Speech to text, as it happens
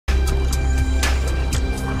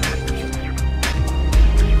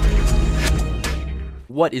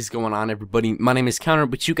What is going on, everybody? My name is Counter,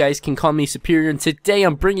 but you guys can call me Superior, and today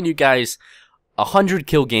I'm bringing you guys 100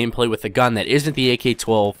 kill gameplay with a gun that isn't the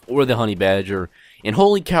AK-12 or the Honey Badger. And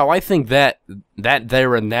holy cow, I think that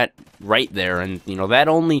right there, and you know, that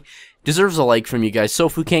only deserves a like from you guys. So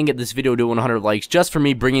if we can get this video to 100 likes, just for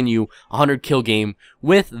me bringing you 100 kill game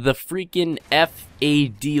with the freaking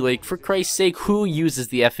FAD, like for Christ's sake, who uses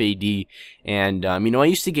the FAD? And you know, I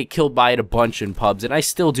used to get killed by it a bunch in pubs, and I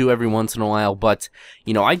still do every once in a while, but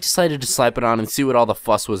you know, I decided to slap it on and see what all the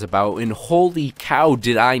fuss was about, and holy cow,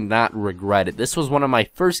 did I not regret it. This was one of my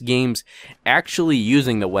first games actually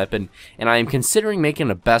using the weapon, and I am considering making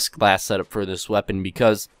a best class setup for this weapon,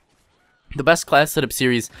 because the best class setup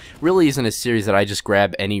series really isn't a series that I just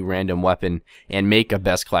grab any random weapon and make a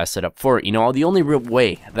best class setup for it. You know, the only real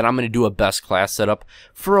way that I'm going to do a best class setup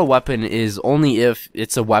for a weapon is only if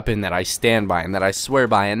it's a weapon that I stand by and that I swear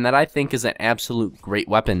by and that I think is an absolute great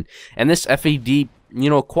weapon. And this FAD, you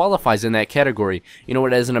know, qualifies in that category. You know,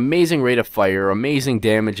 it has an amazing rate of fire, amazing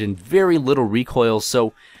damage, and very little recoil,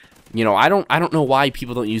 so you know, I don't know why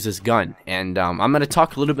people don't use this gun, and I'm going to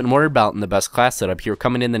talk a little bit more about in the best class setup here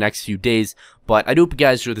coming in the next few days, but I do hope you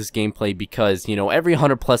guys enjoy this gameplay because, you know, every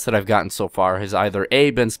 100 plus that I've gotten so far has either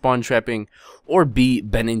A, been spawn trapping, or B,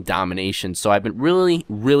 been in domination. So I've been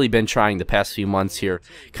really been trying the past few months here,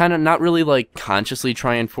 kind of not really like consciously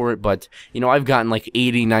trying for it, but you know, I've gotten like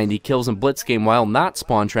 80-90 kills in blitz game while not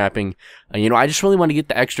spawn trapping. You know, I just really want to get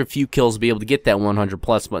the extra few kills to be able to get that 100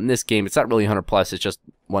 plus, but in this game it's not really 100 plus, it's just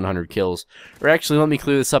 100 kills. Or actually, let me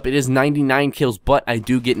clear this up, it is 99 kills, but I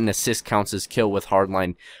do get an assist counts as kill with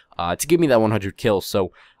hardline to give me that 100 kills.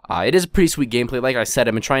 So it is a pretty sweet gameplay. Like I said,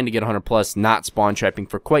 I've been trying to get 100 plus, not spawn trapping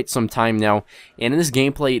for quite some time now, and in this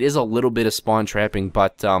gameplay it is a little bit of spawn trapping,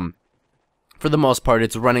 but for the most part,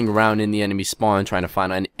 it's running around in the enemy spawn trying to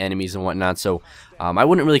find enemies and whatnot, so I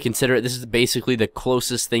wouldn't really consider it. This is basically the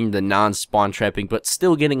closest thing to non-spawn trapping, but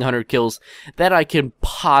still getting 100 kills that I can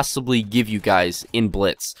possibly give you guys in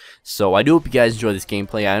Blitz. So I do hope you guys enjoy this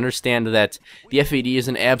gameplay. I understand that the FAD is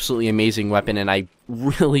an absolutely amazing weapon, and I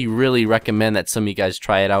really recommend that some of you guys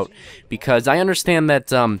try it out, because I understand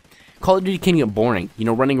that Call of Duty can get boring. You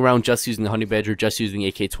know, running around just using the Honey Badger, just using the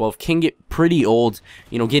AK-12 can get pretty old,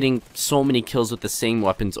 you know, getting so many kills with the same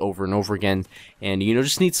weapons over and over again, and you know,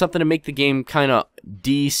 just need something to make the game kind of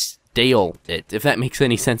de-stale it, if that makes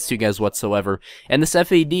any sense to you guys whatsoever. And this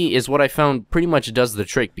FAD is what I found pretty much does the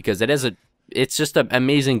trick, because it's just an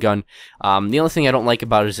amazing gun. The only thing I don't like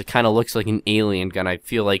about it is it kind of looks like an alien gun. I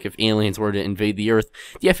feel like if aliens were to invade the Earth,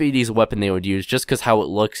 the FAD is a weapon they would use, just because how it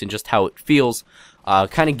looks and just how it feels.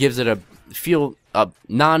 Kind of gives it a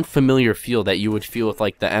non-familiar feel that you would feel with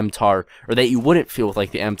like the MTAR, or that you wouldn't feel with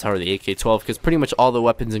like the MTAR or the AK-12, because pretty much all the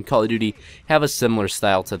weapons in Call of Duty have a similar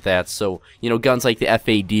style to that. So, you know, guns like the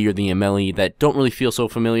FAD or the MLE that don't really feel so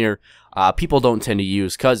familiar, people don't tend to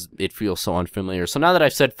use because it feels so unfamiliar. So now that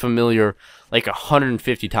I've said familiar like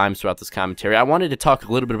 150 times throughout this commentary, I wanted to talk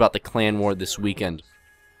a little bit about the clan war this weekend.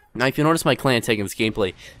 Now, if you notice my clan tag in this gameplay,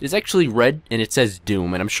 it is actually red, and it says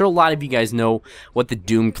Doom, and I'm sure a lot of you guys know what the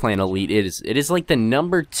Doom clan elite is. It is like the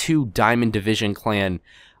number 2 Diamond Division clan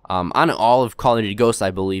on all of Call of Duty Ghosts,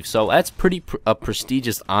 I believe, so that's pretty a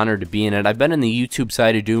prestigious honor to be in it. I've been in the YouTube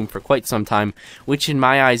side of Doom for quite some time, which in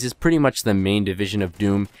my eyes is pretty much the main division of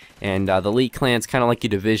Doom, and the elite clan's kind of like a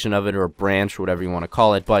division of it, or a branch, or whatever you want to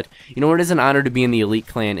call it. But you know, it is an honor to be in the elite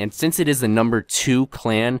clan, and since it is the number 2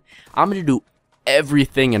 clan, I'm going to do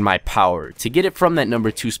everything in my power to get it from that number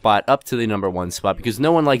 2 spot up to the number 1 spot, because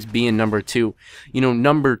no one likes being number 2. You know,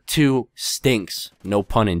 number 2 stinks, no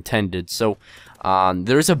pun intended. So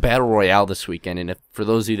there's a battle royale this weekend, and for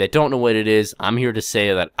those of you that don't know what it is, I'm here to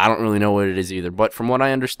say that I don't really know what it is either, but from what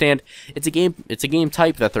I understand, it's a game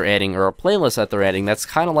type that they're adding, or a playlist that they're adding, that's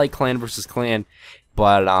kind of like Clan versus Clan,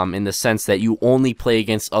 but in the sense that you only play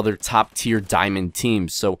against other top tier diamond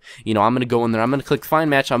teams. So you know, I'm gonna go in there, I'm gonna click find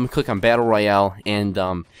match, I'm gonna click on battle royale, and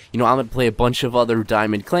you know, I'm gonna play a bunch of other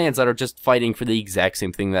diamond clans that are just fighting for the exact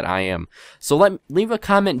same thing that I am. So leave a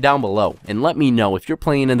comment down below and let me know if you're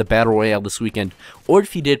playing in the battle royale this weekend, or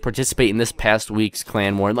if you did participate in this past week's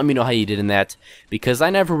clan war. Let me know how you did in that, because I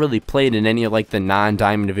never really played in any of like the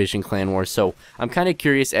non-diamond division clan wars, so I'm kind of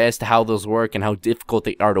curious as to how those work and how difficult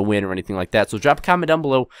they are to win or anything like that. So drop a comment down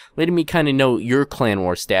below letting me kind of know your clan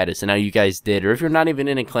war status and how you guys did, or if you're not even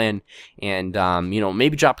in a clan, and you know,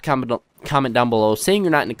 maybe drop a comment down below saying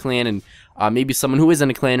you're not in a clan, and maybe someone who is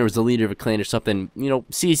in a clan or is the leader of a clan or something, you know,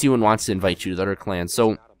 sees you and wants to invite you to their clan.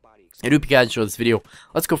 So I hope you guys enjoyed this video.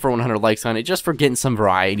 Let's go for 100 likes on it, just for getting some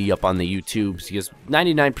variety up on the YouTubes, because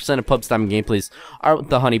 99% of Pubs Diamond gameplays are with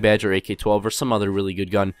the Honey Badger AK-12 or some other really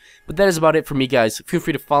good gun. But that is about it for me, guys. Feel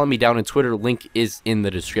free to follow me down on Twitter. Link is in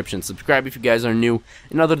the description. Subscribe if you guys are new.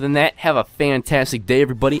 And other than that, have a fantastic day,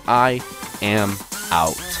 everybody. I am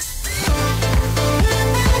out.